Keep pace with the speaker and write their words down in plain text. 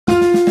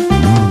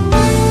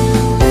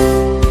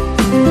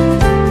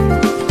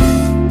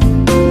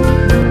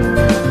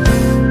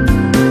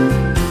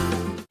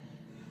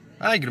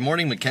Hi, good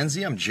morning,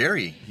 Mackenzie. I'm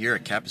Jerry here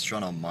at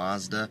Capistrano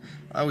Mazda.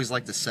 I always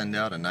like to send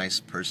out a nice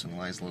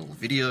personalized little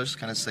video, just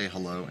kind of say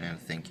hello and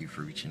thank you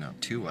for reaching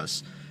out to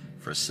us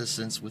for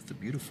assistance with the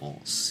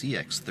beautiful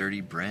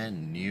CX-30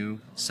 brand new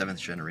 7th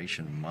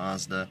generation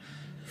Mazda.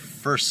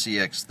 First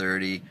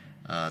CX-30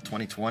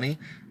 2020.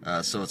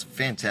 So it's a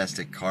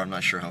fantastic car. I'm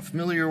not sure how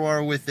familiar you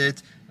are with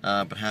it,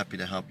 but happy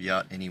to help you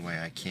out any way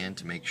I can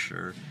to make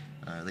sure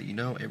that you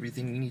know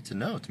everything you need to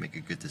know to make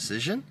a good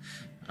decision.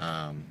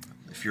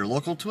 If you're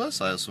local to us,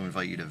 I also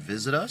invite you to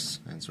visit us,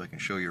 and so I can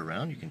show you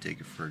around. You can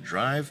take it for a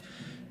drive.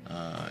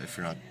 If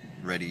you're not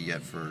ready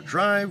yet for a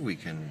drive, we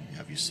can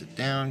have you sit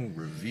down,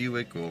 review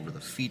it, go over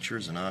the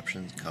features and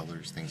options,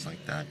 colors, things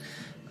like that.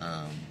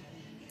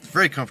 It's a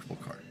very comfortable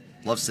car.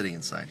 Love sitting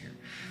inside here.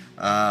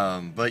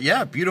 But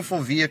yeah, beautiful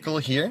vehicle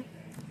here.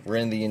 We're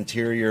in the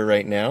interior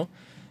right now,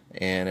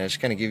 and I just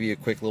kind of give you a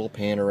quick little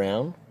pan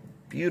around.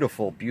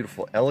 Beautiful,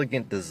 beautiful,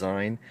 elegant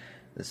design.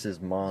 This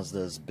is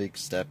Mazda's big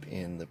step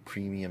in the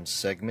premium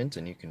segment,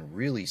 and you can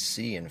really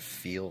see and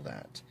feel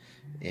that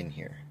in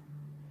here.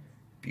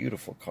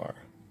 Beautiful car.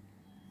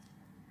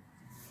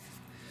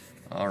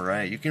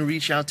 Alright, you can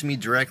reach out to me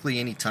directly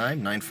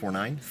anytime,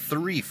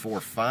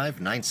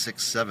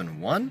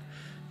 949-345-9671.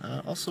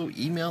 Also,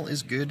 email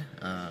is good,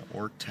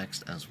 or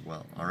text as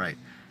well. Alright,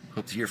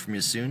 hope to hear from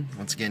you soon.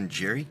 Once again,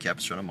 Jerry,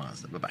 Capistrano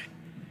Mazda. Bye-bye.